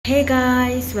Hey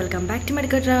guys, welcome back to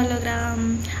Medico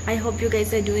Travelogram. I hope you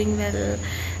guys are doing well.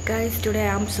 Guys, today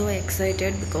I'm so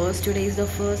excited because today is the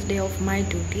first day of my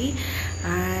duty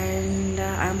and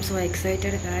I'm so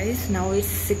excited guys. Now it's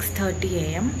 6:30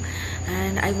 a.m.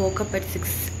 and I woke up at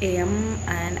 6 a.m.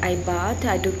 and I bathed,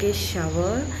 I took a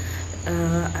shower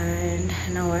and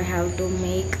now I have to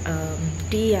make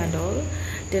tea and all.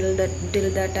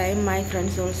 Till that time my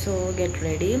friends also get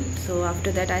ready, so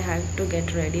after that I have to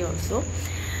get ready also.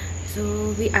 So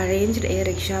we arranged a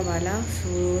rickshaw wala,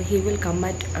 so he will come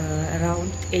at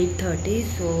around 8:30.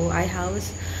 So I have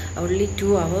only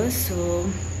 2 hours, so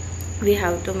we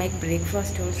have to make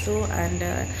breakfast also, and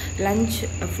lunch.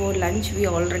 For lunch we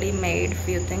already made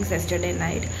few things yesterday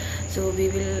night, so we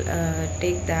will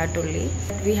take that only.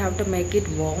 We have to make it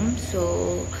warm, so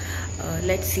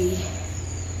let's see.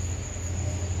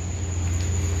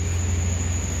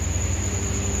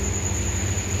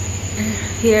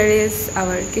 Here is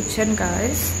our kitchen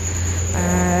guys,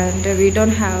 and we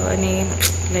don't have any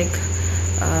like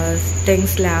thing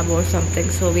slab or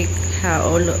something, so we have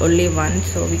only one,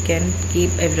 so we can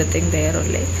keep everything there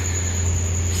only.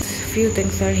 Few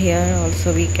things are here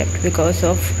also we kept because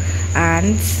of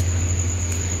ants.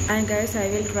 And guys, I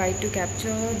will try to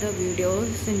capture the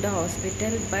videos in the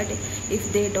hospital, but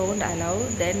if they don't allow,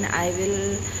 then I will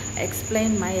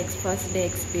explain my first day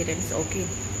experience. Okay,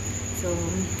 so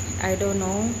I don't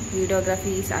know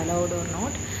videography is allowed or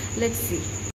not. Let's see.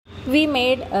 We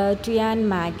made tea and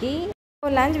Maggie. For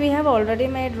lunch we have already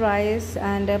made rice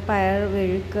and pear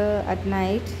milk at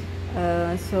night.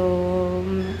 So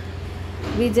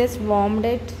we just warmed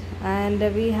it, and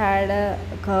we had a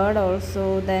curd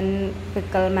also, then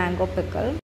mango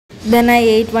pickle. Then I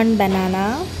ate one banana.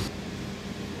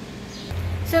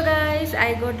 So guys,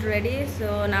 I got ready,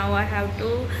 so now I have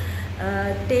to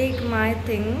take my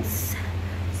things.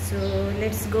 So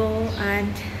let's go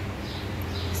and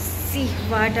see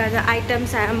what are the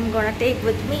items I am gonna take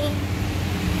with me.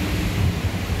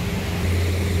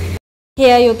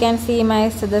 Here you can see my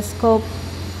stethoscope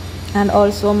and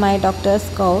also my doctor's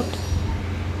coat.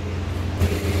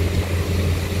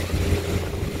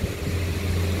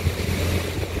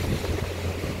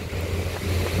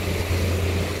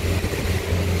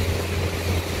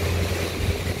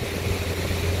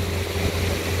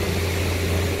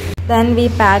 Then we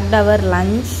packed our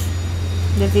lunch.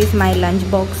 This is my lunch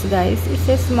box guys. It's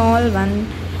a small one.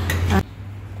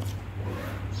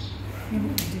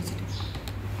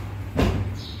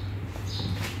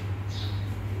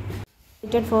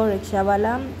 Waited for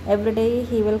rickshawala. Every day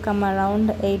he will come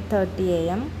around 8:30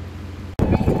 a.m.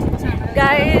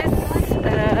 Guys,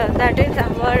 that is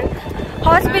our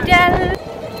hospital.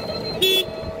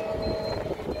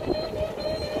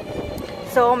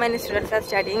 So many students are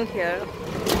studying here.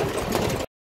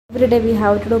 Every day we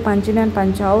have to do punch in and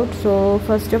punch out. So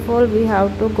first of all we have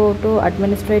to go to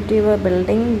administrative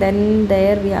building, then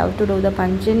there we have to do the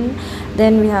punch in,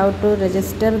 then we have to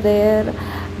register there,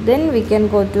 then we can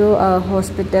go to a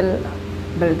hospital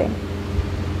building.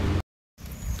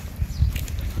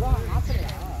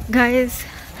 Guys,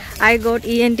 I got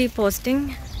ENT posting.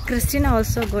 Christina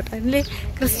also got. Only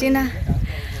Christina,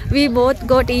 we both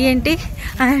got ENT,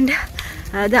 and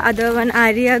the other one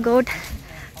Arya got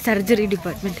surgery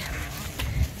department.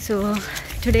 So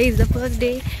today is the first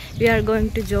day we are going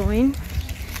to join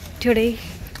today.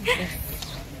 Yes.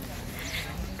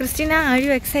 Christina, are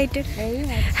you excited?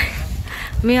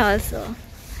 Yes. Me also.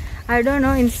 I don't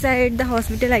know inside the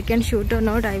hospital I can shoot or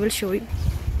not. I will show you.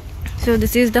 So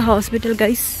this is the hospital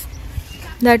guys.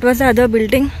 That was the other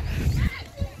building.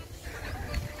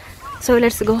 So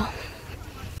let's go.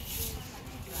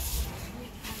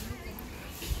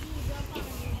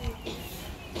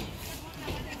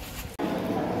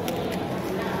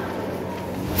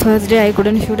 First day I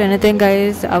couldn't shoot anything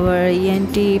guys. Our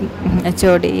ENT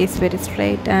HOD is very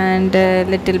straight and a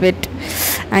little bit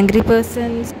angry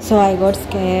person, so I got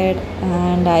scared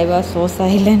and I was so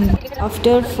silent.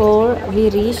 After 4 we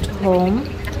reached home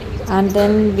and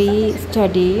then we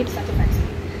studied.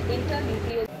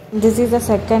 This is the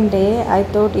second day. I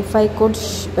thought if I could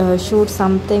shoot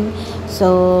something,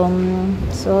 so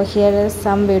here is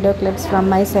some video clips from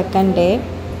my second day.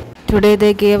 Today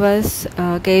they gave us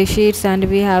case sheets and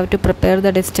we have to prepare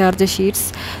the discharge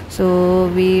sheets, so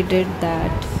we did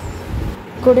that.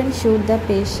 Couldn't shoot the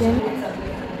patient.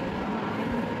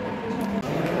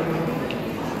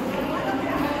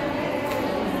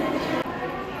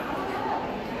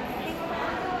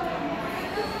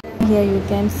 Here you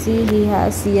can see he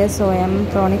has CSOM,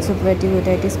 chronic suppurative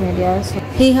otitis media. So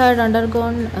he had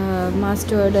undergone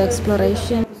mastoid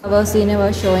exploration. Our senior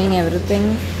was showing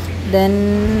everything.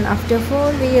 Then after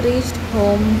 4 we reached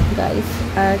home, guys.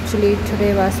 Actually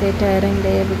today was a tiring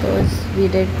day because we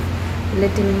did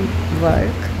little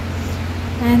work.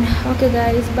 And okay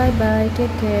guys, bye bye,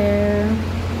 take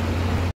care.